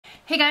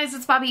Hey guys,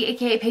 it's Bobi,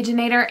 aka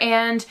Paginator,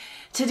 and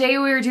today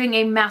we are doing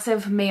a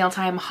massive mail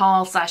time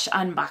haul slash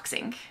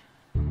unboxing.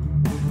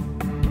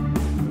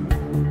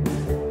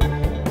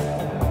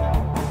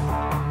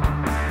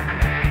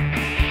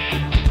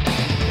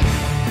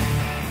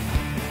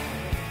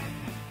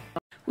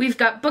 We've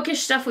got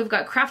bookish stuff, we've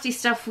got crafty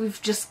stuff,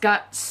 we've just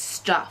got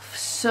stuff.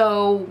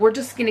 So we're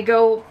just gonna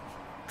go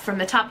from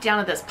the top down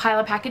of this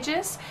pile of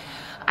packages.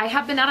 I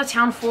have been out of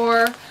town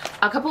for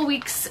a couple of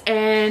weeks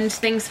and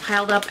things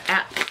piled up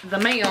at the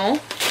mail.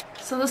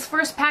 So this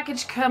first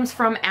package comes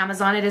from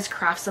Amazon. It is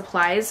craft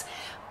supplies.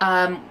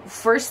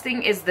 First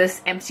thing is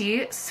this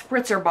empty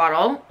spritzer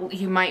bottle.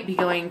 You might be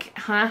going,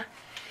 huh?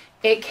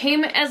 It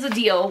came as a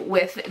deal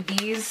with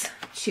these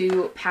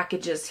two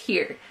packages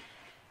here.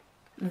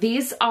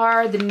 These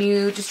are the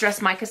new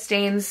Distress Mica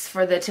stains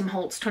for the Tim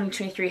Holtz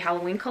 2023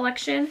 Halloween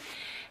collection.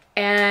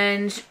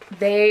 And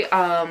they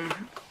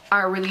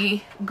are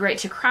really great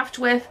to craft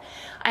with.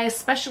 I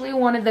especially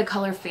wanted the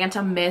color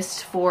Phantom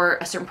Mist for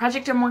a certain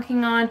project I'm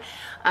working on.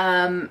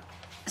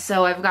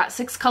 So I've got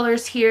 6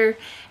 colors here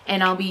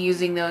and I'll be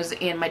using those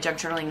in my junk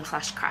journaling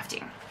slash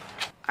crafting.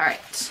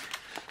 Alright.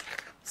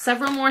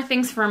 Several more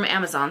things from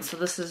Amazon, so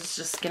this is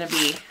just gonna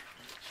be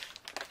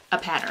a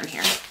pattern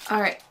here.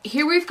 Alright,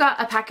 here we've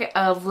got a packet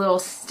of little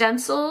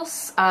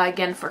stencils,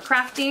 again for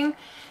crafting,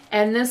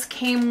 and this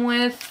came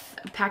with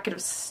a packet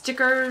of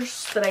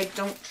stickers that I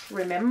don't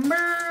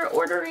remember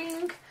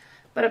ordering,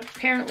 but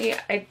apparently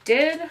I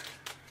did.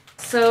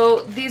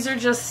 So these are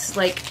just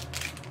like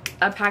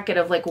a packet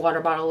of like water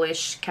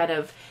bottle-ish kind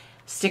of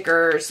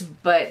stickers,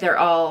 but they're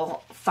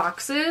all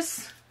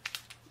foxes.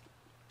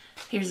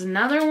 Here's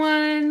another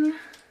one,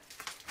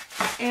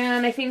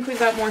 and I think we've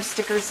got more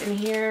stickers in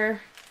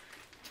here.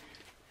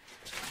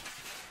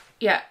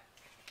 Yeah,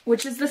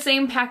 which is the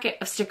same packet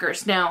of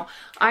stickers. Now,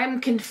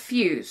 I'm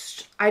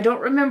confused. I don't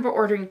remember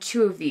ordering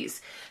 2 of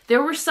these.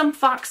 There were some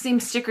fox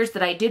themed stickers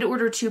that I did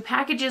order 2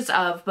 packages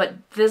of, but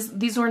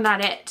these were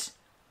not it.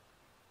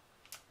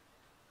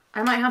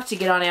 I might have to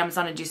get on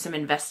Amazon and do some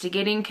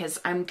investigating because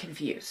I'm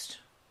confused.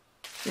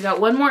 We got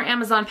one more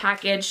Amazon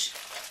package.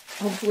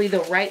 Hopefully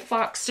the right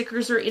fox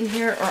stickers are in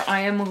here or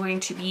I am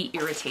going to be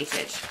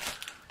irritated.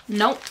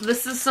 Nope,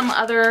 this is some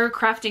other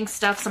crafting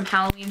stuff, some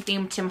Halloween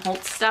themed Tim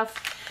Holtz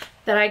stuff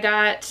that I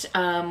got.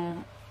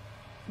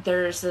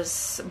 There's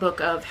this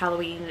book of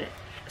Halloween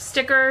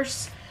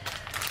stickers,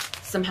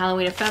 some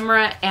Halloween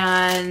ephemera,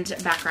 and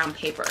background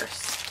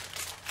papers.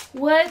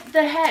 What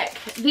the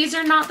heck? These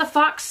are not the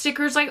fox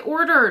stickers I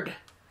ordered.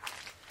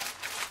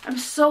 I'm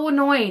so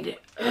annoyed.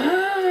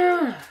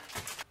 Ugh.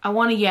 I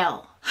want to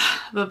yell.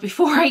 But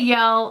before I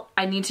yell,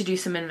 I need to do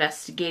some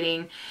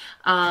investigating.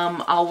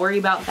 I'll worry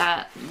about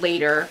that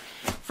later.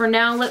 For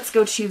now, let's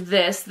go to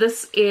this.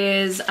 This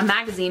is a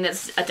magazine.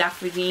 It's a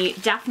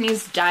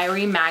Daphne's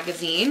Diary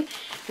magazine,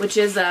 which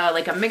is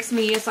like a mixed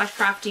media slash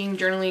crafting,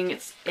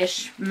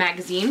 journaling-ish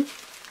magazine.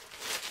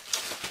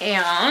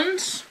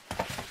 And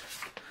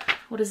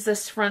what is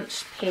this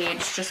front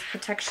page? Just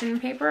protection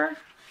paper?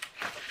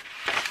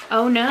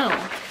 Oh no.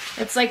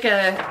 It's like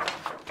a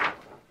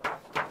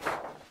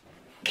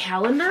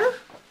calendar?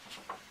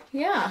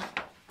 Yeah.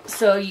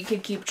 So you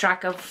could keep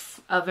track of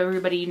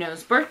everybody you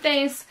know's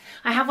birthdays.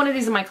 I have one of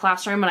these in my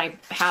classroom and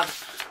I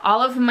have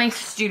all of my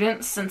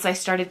students since I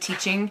started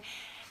teaching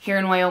here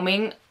in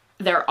Wyoming.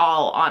 They're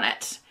all on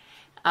it,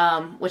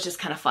 which is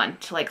kind of fun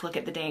to like look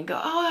at the day and go,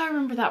 oh, I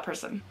remember that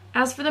person.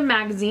 As for the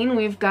magazine,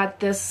 we've got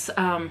this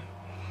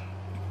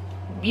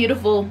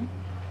beautiful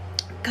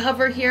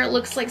cover here. It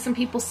looks like some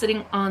people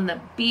sitting on the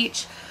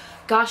beach.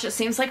 Gosh, it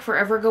seems like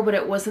forever ago, but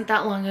it wasn't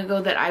that long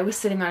ago that I was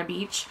sitting on a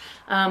beach.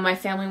 My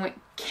family went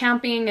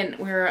camping and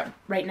we were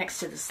right next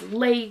to this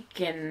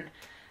lake and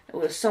it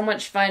was so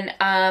much fun.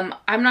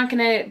 I'm not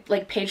gonna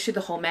like page through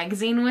the whole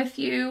magazine with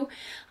you,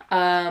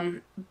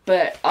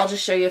 but I'll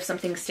just show you if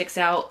something sticks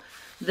out.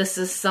 This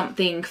is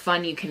something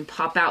fun you can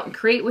pop out and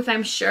create with,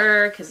 I'm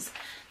sure, because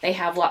they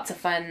have lots of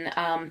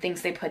fun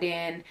things they put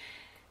in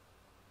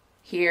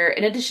here.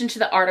 In addition to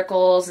the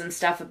articles and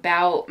stuff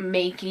about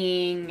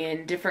making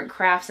and different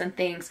crafts and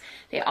things,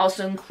 they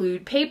also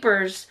include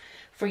papers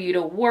for you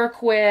to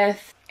work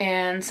with,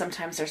 and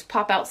sometimes there's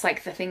pop-outs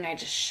like the thing I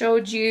just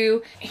showed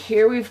you.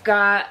 Here we've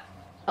got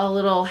a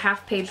little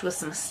half page with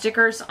some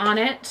stickers on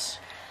it.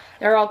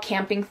 They're all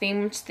camping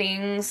themed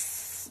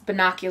things,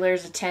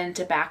 binoculars, a tent,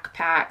 a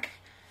backpack,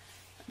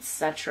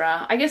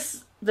 etc. I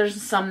guess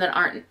there's some that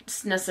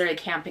aren't necessarily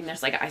camping.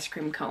 There's like an ice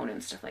cream cone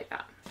and stuff like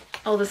that.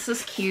 Oh, this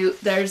is cute.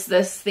 There's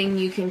this thing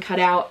you can cut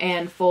out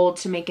and fold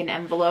to make an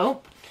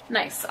envelope.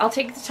 Nice. I'll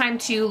take the time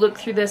to look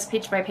through this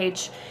page by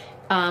page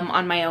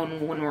on my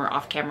own when we're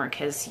off camera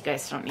because you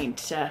guys don't need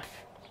to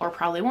or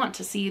probably want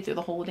to see through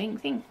the whole dang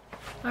thing.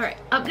 Alright,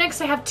 up next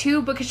I have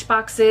 2 bookish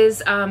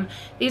boxes.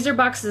 These are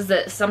boxes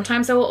that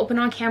sometimes I will open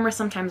on camera,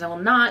 sometimes I will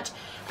not.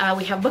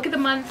 We have Book of the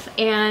Month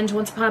and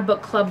Once Upon a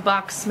Book Club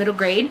box, middle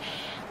grade.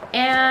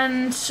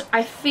 And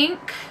I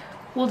think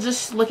we'll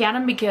just look at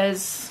them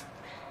because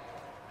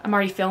I'm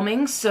already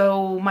filming,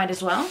 so might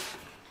as well.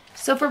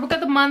 So for Book of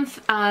the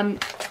Month,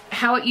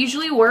 how it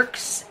usually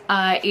works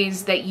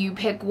is that you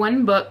pick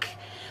one book,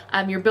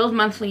 you're billed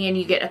monthly and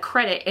you get a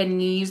credit,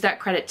 and you use that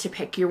credit to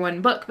pick your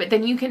one book, but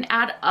then you can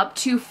add up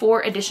to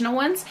 4 additional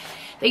ones.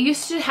 They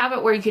used to have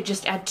it where you could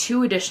just add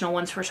 2 additional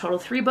ones for a total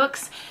of 3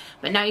 books,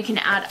 but now you can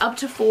add up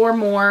to 4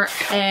 more,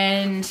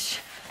 and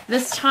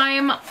this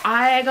time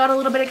I got a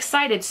little bit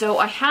excited. So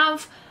I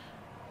have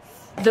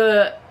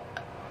the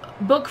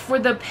book for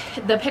the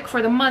pick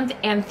for the month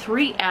and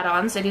 3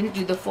 add-ons. I didn't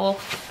do the full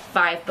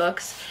 5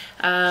 books,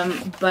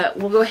 but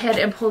we'll go ahead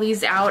and pull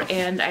these out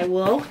and I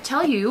will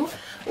tell you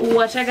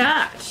what I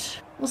got.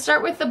 We'll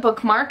start with the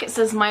bookmark. It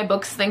says, "My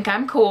books think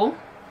I'm cool."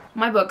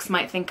 My books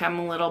might think I'm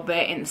a little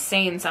bit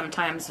insane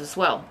sometimes as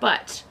well,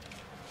 but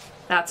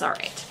that's all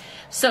right.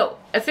 So,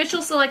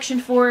 official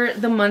selection for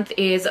the month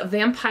is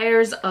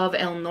Vampires of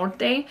El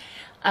Norte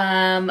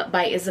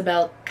by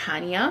Isabel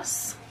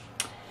Cañas.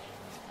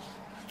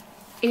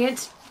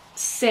 It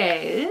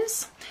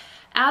says,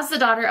 as the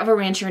daughter of a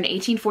rancher in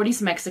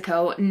 1840s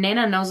Mexico,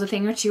 Nena knows a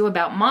thing or two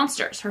about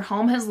monsters. Her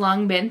home has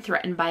long been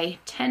threatened by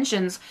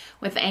tensions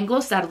with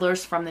Anglo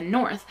settlers from the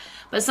north,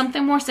 but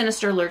something more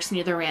sinister lurks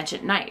near the ranch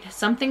at night.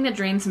 Something that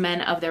drains men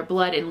of their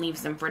blood and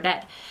leaves them for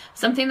dead.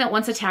 Something that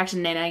once attacked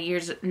Nena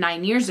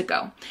 9 years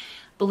ago.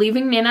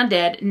 Believing Nena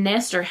dead,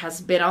 Nestor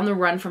has been on the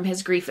run from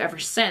his grief ever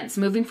since,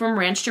 moving from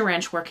ranch to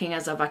ranch working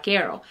as a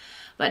vaquero.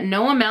 But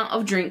no amount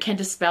of drink can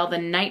dispel the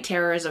night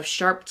terrors of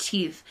sharp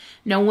teeth.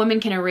 No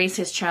woman can erase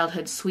his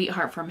childhood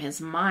sweetheart from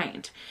his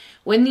mind.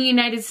 When the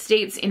United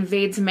States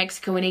invades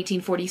Mexico in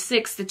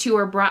 1846, the two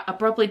are brought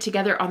abruptly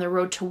together on the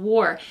road to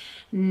war.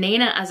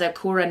 Nena as a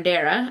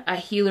curandera, a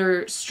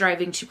healer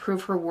striving to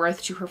prove her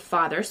worth to her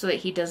father so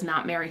that he does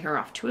not marry her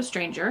off to a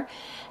stranger,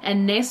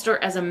 and Nestor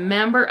as a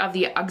member of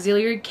the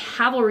auxiliary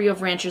cavalry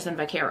of ranchers and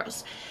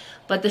vaqueros.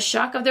 But the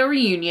shock of their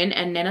reunion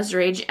and Nena's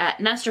rage at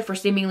Nestor for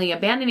seemingly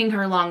abandoning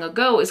her long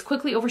ago is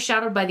quickly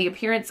overshadowed by the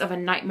appearance of a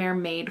nightmare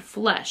made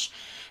flesh.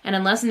 And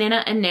unless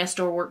Nena and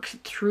Nestor work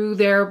through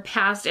their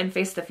past and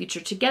face the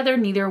future together,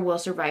 neither will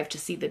survive to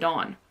see the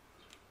dawn.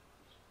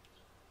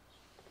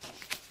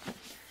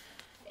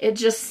 It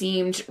just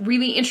seemed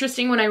really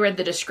interesting when I read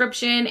the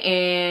description,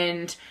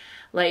 and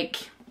like,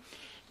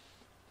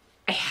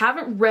 I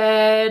haven't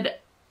read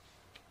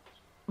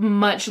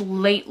much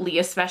lately,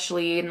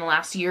 especially in the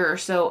last year or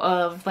so,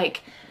 of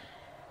like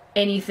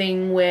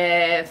anything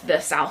with the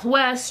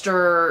Southwest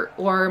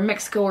or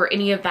Mexico or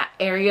any of that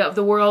area of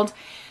the world.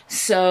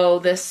 So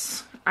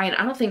this, I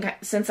don't think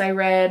since I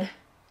read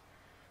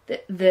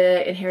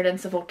the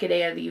Inheritance of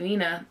Orquídea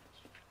Divina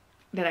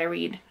that I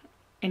read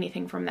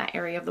anything from that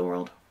area of the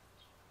world.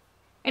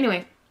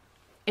 Anyway,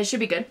 it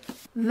should be good.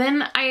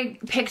 Then I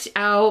picked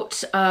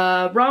out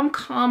a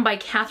rom-com by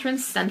Catherine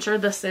Center.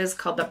 This is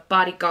called The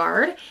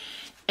Bodyguard.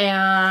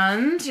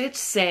 And it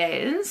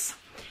says,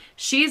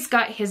 she's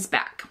got his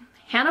back.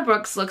 Hannah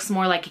Brooks looks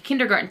more like a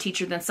kindergarten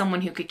teacher than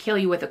someone who could kill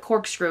you with a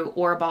corkscrew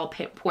or a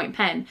ballpoint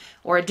pen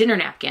or a dinner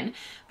napkin.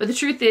 But the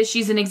truth is,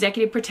 she's an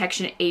executive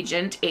protection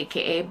agent,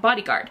 aka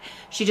bodyguard.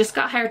 She just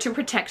got hired to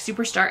protect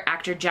superstar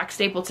actor Jack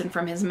Stapleton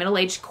from his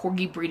middle-aged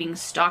corgi breeding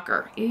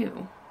stalker.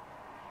 Ew.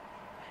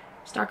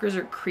 Stalkers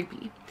are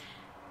creepy.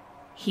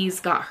 He's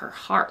got her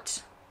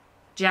heart.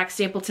 Jack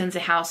Stapleton's a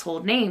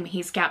household name.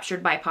 He's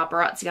captured by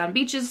paparazzi on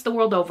beaches the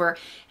world over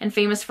and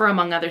famous for,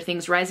 among other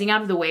things, rising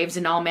out of the waves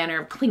in all manner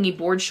of clingy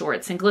board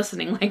shorts and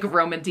glistening like a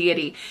Roman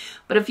deity.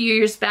 But a few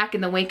years back,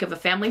 in the wake of a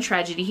family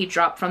tragedy, he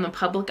dropped from the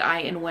public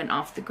eye and went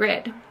off the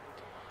grid.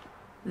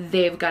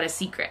 They've got a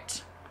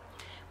secret.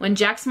 When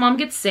Jack's mom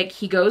gets sick,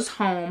 he goes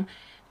home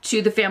to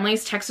the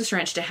family's Texas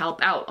ranch to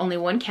help out. Only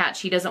one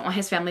catch: he doesn't want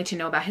his family to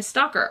know about his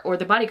stalker or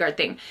the bodyguard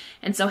thing.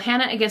 And so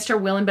Hannah, against her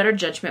will and better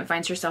judgment,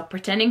 finds herself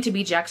pretending to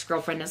be Jack's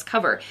girlfriend as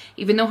cover,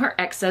 even though her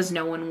ex says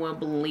no one will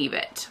believe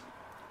it.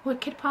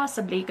 What could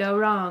possibly go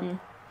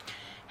wrong?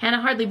 Hannah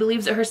hardly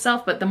believes it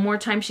herself, but the more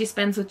time she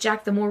spends with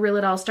Jack, the more real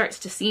it all starts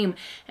to seem.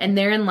 And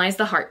therein lies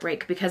the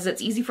heartbreak, because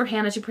it's easy for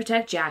Hannah to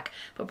protect Jack,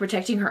 but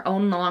protecting her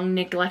own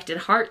long-neglected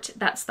heart,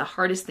 that's the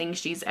hardest thing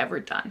she's ever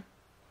done.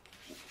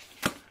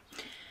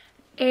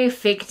 A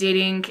fake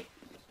dating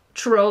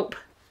trope.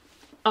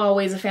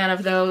 Always a fan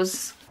of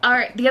those.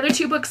 Alright, the other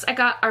 2 books I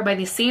got are by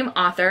the same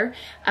author.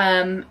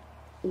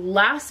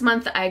 Last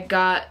month I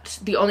got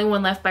The Only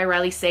One Left by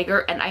Riley Sager,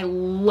 and I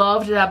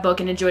loved that book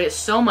and enjoyed it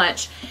so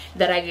much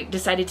that I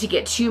decided to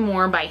get 2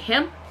 more by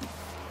him.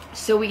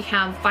 So we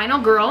have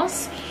Final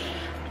Girls,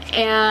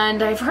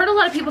 and I've heard a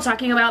lot of people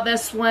talking about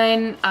this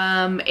one.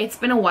 It's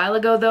been a while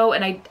ago though,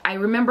 and I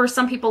remember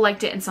some people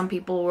liked it and some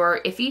people were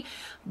iffy,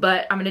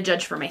 but I'm going to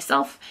judge for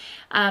myself.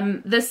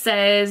 This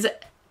says,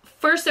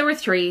 first there were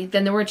 3,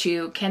 then there were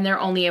 2. Can there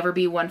only ever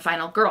be one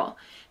final girl?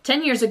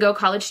 10 years ago,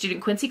 college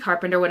student Quincy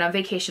Carpenter went on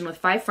vacation with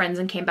 5 friends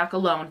and came back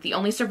alone, the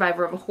only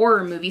survivor of a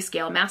horror movie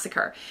scale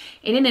massacre.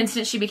 In an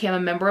instant, she became a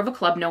member of a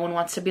club no one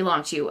wants to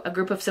belong to, a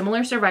group of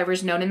similar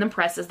survivors known in the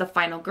press as the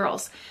Final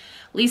Girls.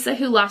 Lisa,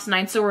 who lost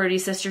 9 sorority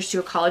sisters to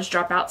a college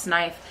dropout's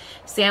knife,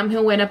 Sam,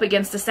 who went up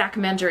against a sack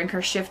man during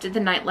her shift at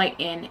the Nightlight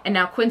Inn, and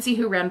now Quincy,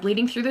 who ran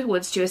bleeding through the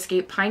woods to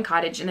escape Pine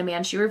Cottage and the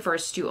man she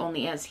refers to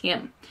only as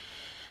him.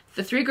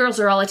 The three girls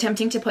are all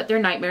attempting to put their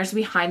nightmares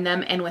behind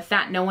them, and with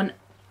that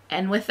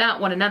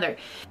one another.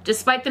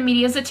 Despite the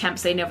media's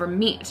attempts, they never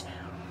meet.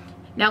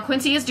 Now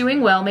Quincy is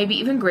doing well, maybe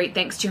even great,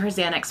 thanks to her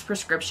Xanax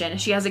prescription.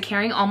 She has a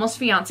caring almost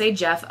fiance,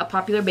 Jeff, a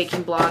popular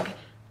baking blog.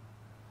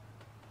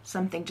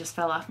 Something just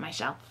fell off my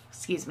shelf.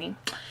 Excuse me.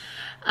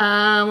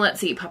 Let's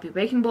see. Popular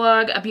baking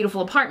blog, a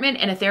beautiful apartment,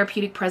 and a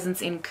therapeutic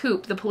presence in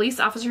Coop, the police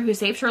officer who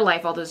saved her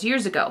life all those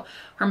years ago.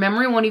 Her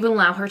memory won't even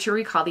allow her to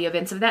recall the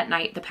events of that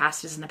night. The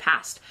past is in the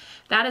past.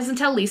 That is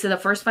until Lisa, the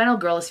first final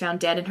girl, is found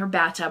dead in her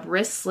bathtub,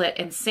 wrist slit,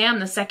 and Sam,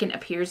 the second,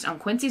 appears on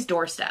Quincy's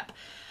doorstep.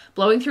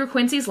 Blowing through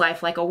Quincy's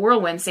life like a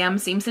whirlwind, Sam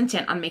seems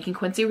intent on making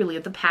Quincy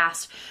relive the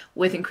past,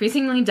 with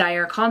increasingly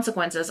dire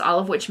consequences, all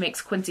of which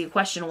makes Quincy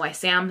question why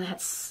Sam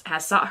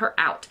has sought her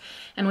out.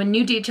 And when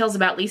new details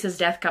about Lisa's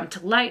death come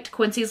to light,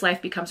 Quincy's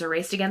life becomes a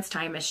race against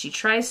time as she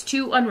tries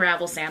to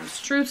unravel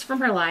Sam's truths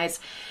from her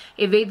lies,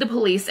 evade the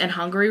police and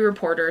hungry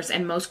reporters,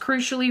 and most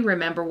crucially,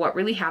 remember what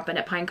really happened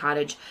at Pine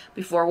Cottage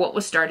before what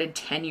was started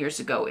 10 years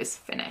ago is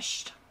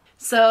finished.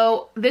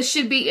 So this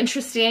should be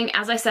interesting.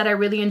 As I said, I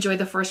really enjoyed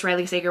the first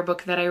Riley Sager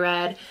book that I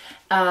read.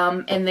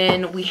 And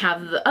then we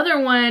have the other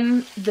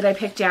one that I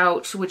picked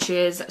out, which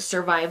is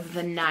Survive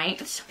the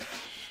Night.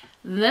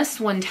 This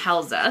one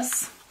tells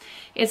us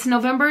it's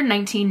November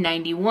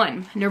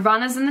 1991.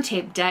 Nirvana's in the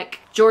tape deck.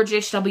 George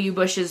H.W.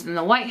 Bush is in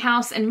the White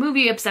House, and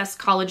movie-obsessed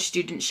college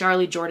student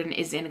Charlie Jordan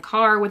is in a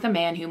car with a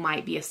man who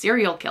might be a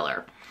serial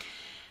killer.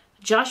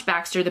 Josh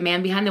Baxter, the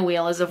man behind the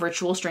wheel, is a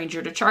virtual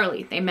stranger to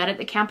Charlie. They met at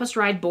the campus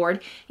ride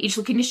board, each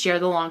looking to share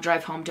the long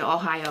drive home to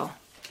Ohio.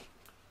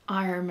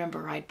 I remember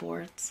ride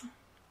boards.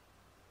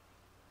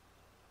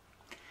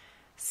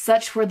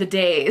 Such were the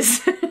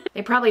days.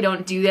 They probably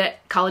don't do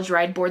that college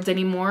ride boards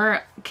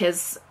anymore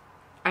because,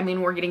 I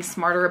mean, we're getting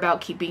smarter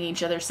about keeping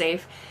each other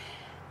safe.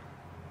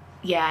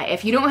 Yeah,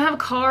 if you don't have a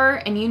car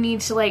and you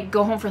need to, like,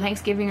 go home for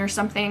Thanksgiving or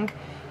something,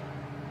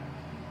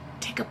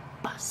 take a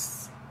bus.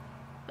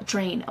 A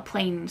train, a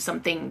plane,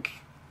 something.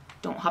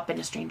 Don't hop in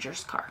a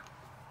stranger's car.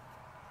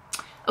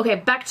 Okay,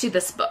 back to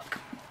this book.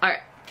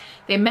 Alright.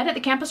 They met at the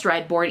campus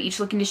ride board, each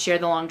looking to share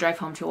the long drive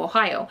home to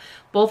Ohio.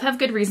 Both have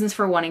good reasons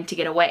for wanting to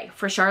get away.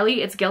 For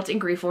Charlie, it's guilt and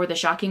grief over the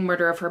shocking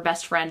murder of her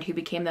best friend who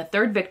became the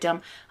third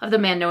victim of the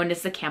man known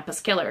as the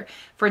campus killer.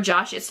 For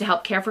Josh, it's to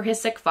help care for his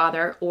sick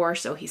father, or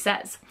so he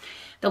says.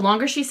 The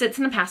longer she sits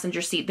in the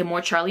passenger seat, the more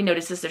Charlie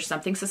notices there's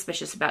something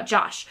suspicious about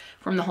Josh,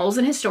 from the holes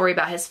in his story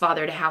about his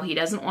father to how he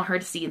doesn't want her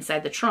to see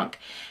inside the trunk.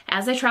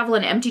 As they travel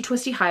an empty,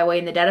 twisty highway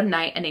in the dead of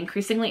night, an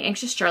increasingly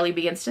anxious Charlie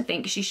begins to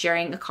think she's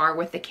sharing a car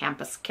with the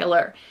campus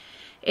killer.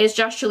 Is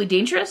Josh truly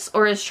dangerous,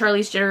 or is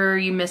Charlie's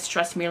jittery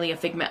mistrust merely a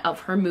figment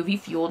of her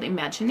movie-fueled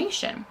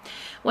imagination?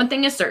 One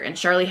thing is certain,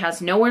 Charlie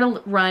has nowhere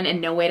to run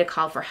and no way to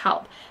call for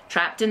help.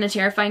 Trapped in a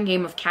terrifying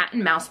game of cat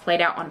and mouse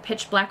played out on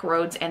pitch-black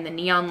roads and the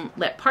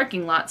neon-lit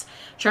parking lots,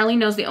 Charlie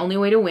knows the only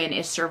way to win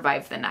is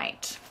survive the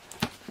night.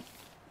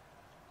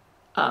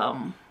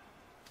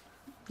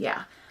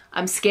 Yeah.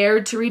 I'm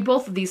scared to read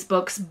both of these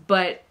books,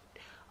 but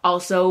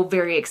also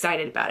very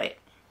excited about it.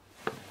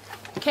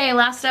 Okay,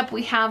 last up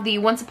we have the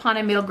Once Upon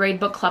a Middle Grade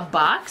Book Club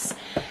box.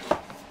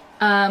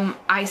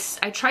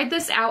 I tried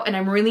this out and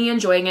I'm really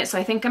enjoying it, so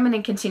I think I'm going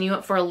to continue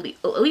it for at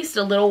least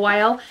a little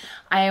while.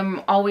 I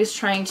am always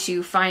trying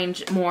to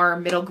find more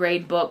middle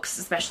grade books,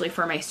 especially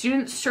for my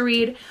students to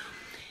read.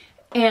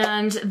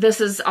 And this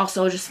is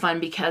also just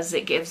fun because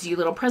it gives you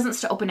little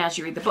presents to open as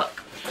you read the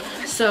book.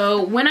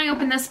 So when I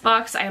open this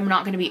box, I am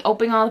not going to be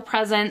opening all the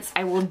presents.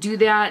 I will do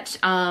that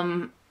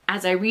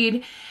as I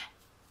read.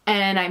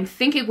 And I'm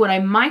thinking what I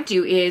might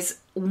do is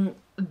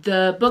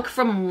the book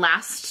from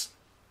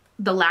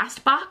the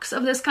last box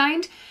of this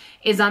kind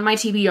is on my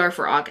TBR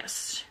for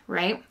August,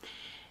 right?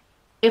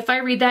 If I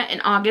read that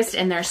in August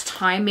and there's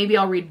time, maybe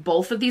I'll read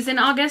both of these in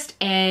August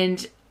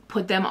and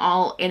put them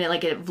all in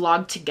like a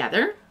vlog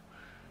together.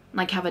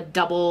 Like have a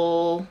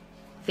double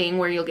thing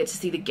where you'll get to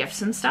see the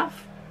gifts and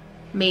stuff.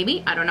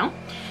 Maybe, I don't know.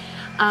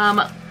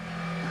 I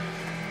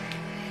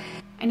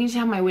need to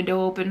have my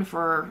window open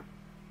for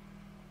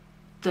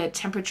the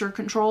temperature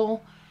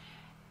control,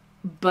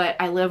 but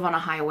I live on a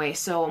highway,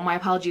 so my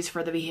apologies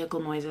for the vehicle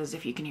noises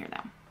if you can hear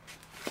them.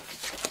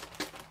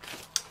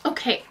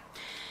 Okay.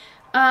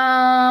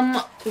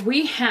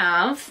 We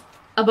have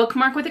a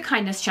bookmark with a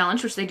kindness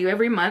challenge, which they do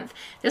every month.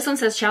 This one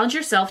says, challenge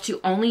yourself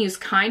to only use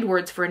kind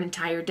words for an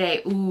entire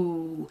day.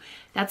 Ooh,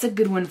 that's a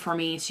good one for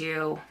me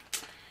too.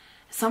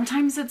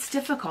 Sometimes it's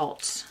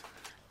difficult.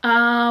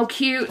 Oh,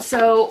 cute.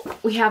 So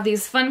we have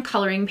these fun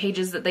coloring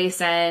pages that they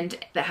send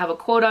that have a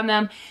quote on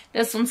them.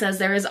 This one says,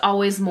 there is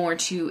always more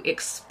to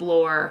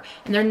explore.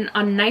 And they're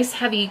on nice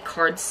heavy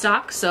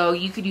cardstock, so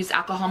you could use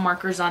alcohol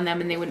markers on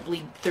them and they wouldn't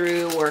bleed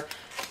through or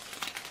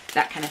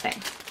that kind of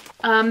thing.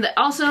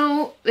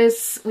 Also,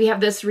 we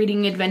have this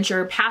reading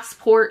adventure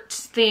passport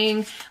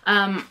thing.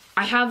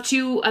 I have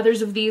two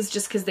others of these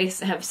just because they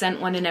have sent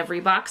one in every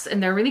box,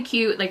 and they're really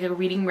cute, like a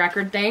reading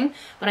record thing,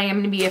 but I am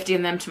going to be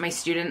gifting them to my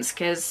students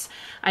because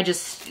I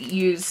just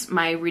use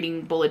my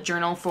reading bullet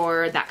journal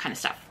for that kind of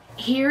stuff.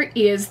 Here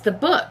is the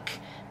book.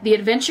 The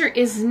Adventure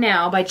Is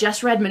Now by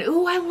Jess Redman.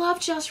 Ooh, I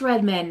love Jess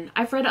Redman.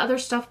 I've read other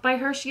stuff by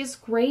her. She is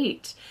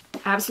great.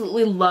 I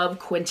absolutely love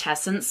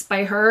Quintessence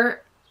by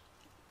her.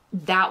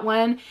 That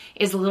one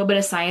is a little bit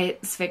of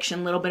science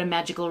fiction, a little bit of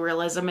magical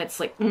realism. It's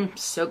like,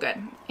 so good.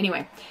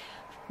 Anyway,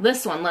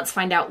 this one, let's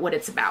find out what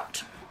it's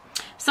about.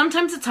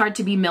 Sometimes it's hard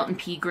to be Milton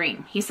P.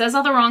 Green. He says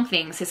all the wrong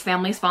things, his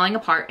family's falling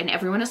apart, and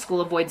everyone at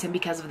school avoids him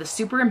because of the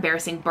super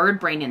embarrassing bird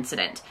brain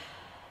incident.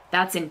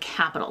 That's in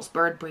capitals,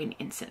 bird brain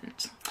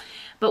incident.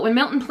 But when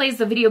Milton plays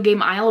the video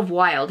game Isle of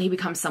Wild, he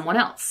becomes someone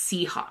else,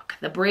 Seahawk,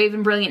 the brave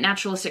and brilliant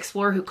naturalist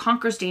explorer who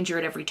conquers danger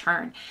at every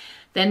turn.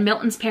 Then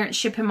Milton's parents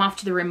ship him off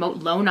to the remote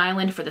Lone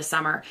Island for the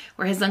summer,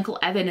 where his Uncle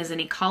Evan is an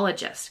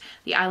ecologist.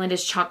 The island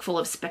is chock full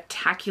of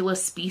spectacular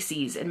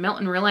species, and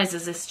Milton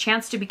realizes his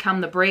chance to become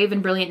the brave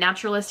and brilliant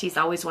naturalist he's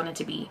always wanted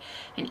to be,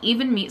 and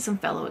even meet some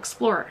fellow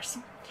explorers.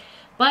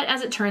 But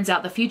as it turns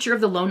out, the future of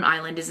the Lone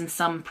Island is in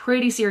some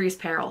pretty serious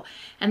peril,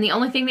 and the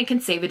only thing that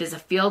can save it is a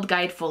field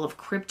guide full of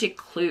cryptic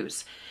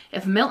clues.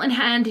 If Milton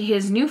and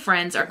his new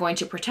friends are going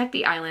to protect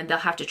the island, they'll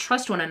have to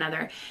trust one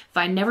another,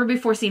 find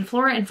never-before-seen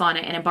flora and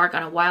fauna, and embark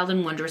on a wild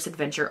and wondrous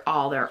adventure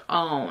all their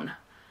own.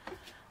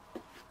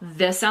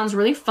 This sounds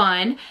really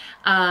fun.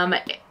 On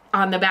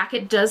the back,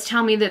 it does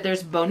tell me that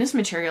there's bonus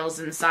materials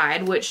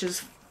inside, which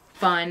is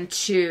fun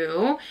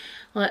too.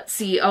 Let's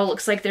see. Oh,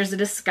 looks like there's a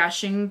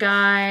discussion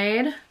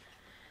guide.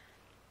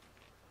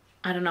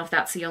 I don't know if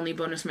that's the only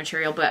bonus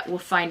material, but we'll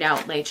find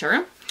out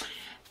later.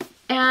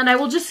 And I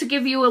will just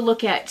give you a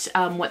look at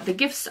what the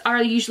gifts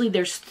are. Usually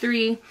there's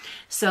 3.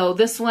 So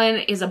this one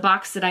is a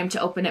box that I'm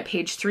to open at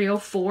page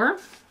 304.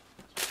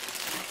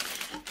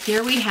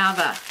 Here we have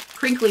a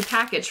crinkly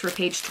package for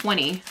page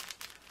 20.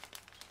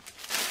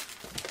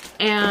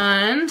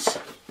 And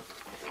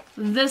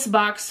this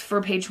box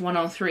for page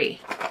 103.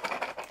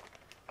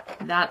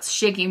 That's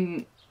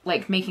shaking,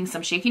 like making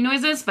some shaking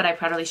noises, but I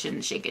probably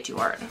shouldn't shake it too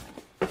hard.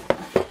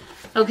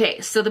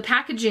 Okay, so the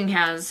packaging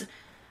has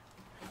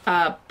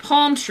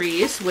palm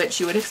trees, which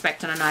you would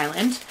expect on an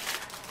island,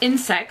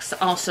 insects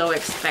also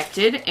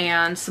expected,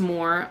 and some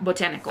more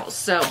botanicals.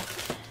 So,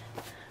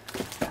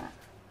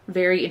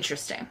 very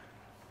interesting.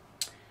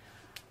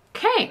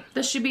 Okay,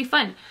 this should be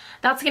fun.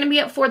 That's going to be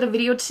it for the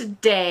video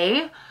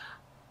today.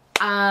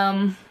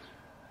 Yeah.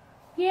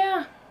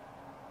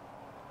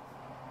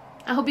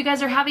 I hope you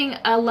guys are having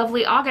a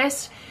lovely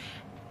August.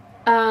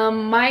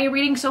 My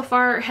reading so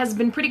far has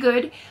been pretty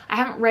good. I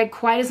haven't read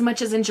quite as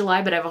much as in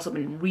July, but I've also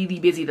been really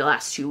busy the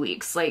last 2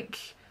 weeks. Like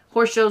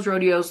horse shows,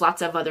 rodeos,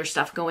 lots of other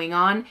stuff going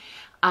on.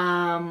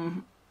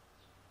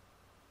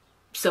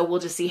 So we'll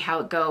just see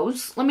how it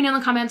goes. Let me know in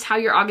the comments how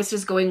your August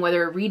is going,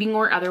 whether reading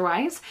or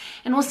otherwise.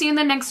 And we'll see you in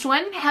the next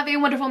one. Have a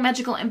wonderful,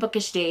 magical, and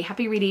bookish day.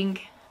 Happy reading.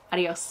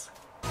 Adios.